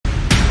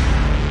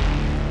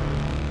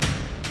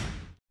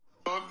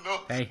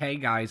Hey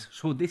guys,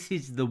 so this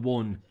is the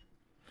one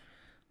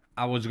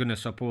I was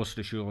supposed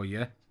to show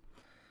you.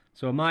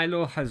 So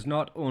Milo has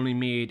not only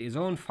made his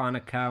own fan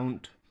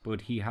account,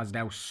 but he has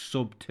now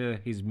subbed to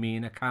his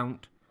main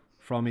account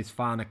from his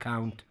fan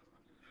account,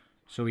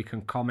 so he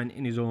can comment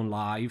in his own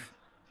live.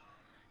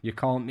 You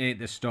can't make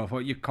this stuff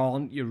up.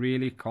 You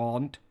really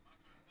can't.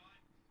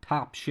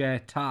 Tap, share,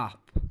 tap.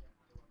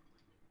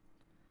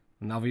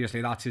 And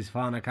obviously that's his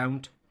fan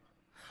account.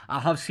 I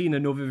have seen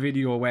another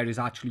video where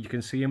you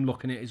can see him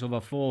looking at his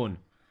other phone,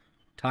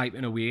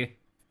 typing away.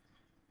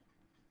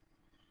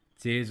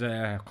 It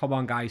says, come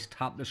on guys,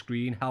 tap the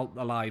screen, help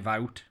the live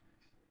out.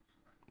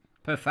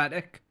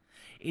 Pathetic.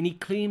 And he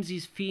claims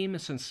he's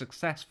famous and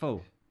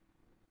successful.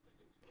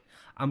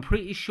 I'm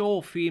pretty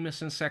sure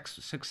famous and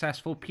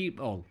successful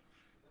people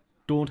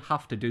don't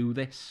have to do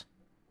this.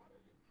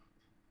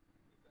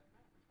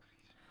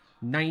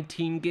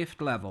 19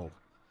 gift level.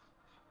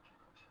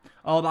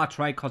 Oh, that's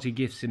right, because he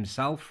gifts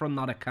himself from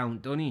that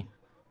account, doesn't he?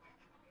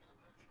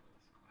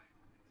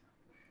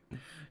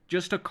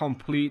 Just a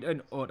complete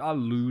and utter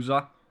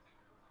loser.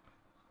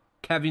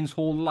 Kevin's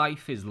whole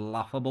life is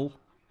laughable.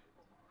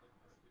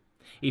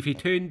 If he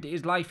turned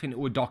his life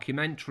into a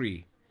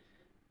documentary,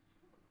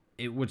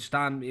 it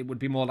would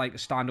be more like a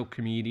stand-up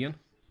comedian.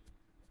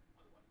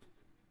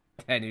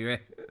 Anyway,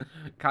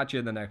 catch you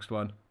in the next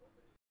one.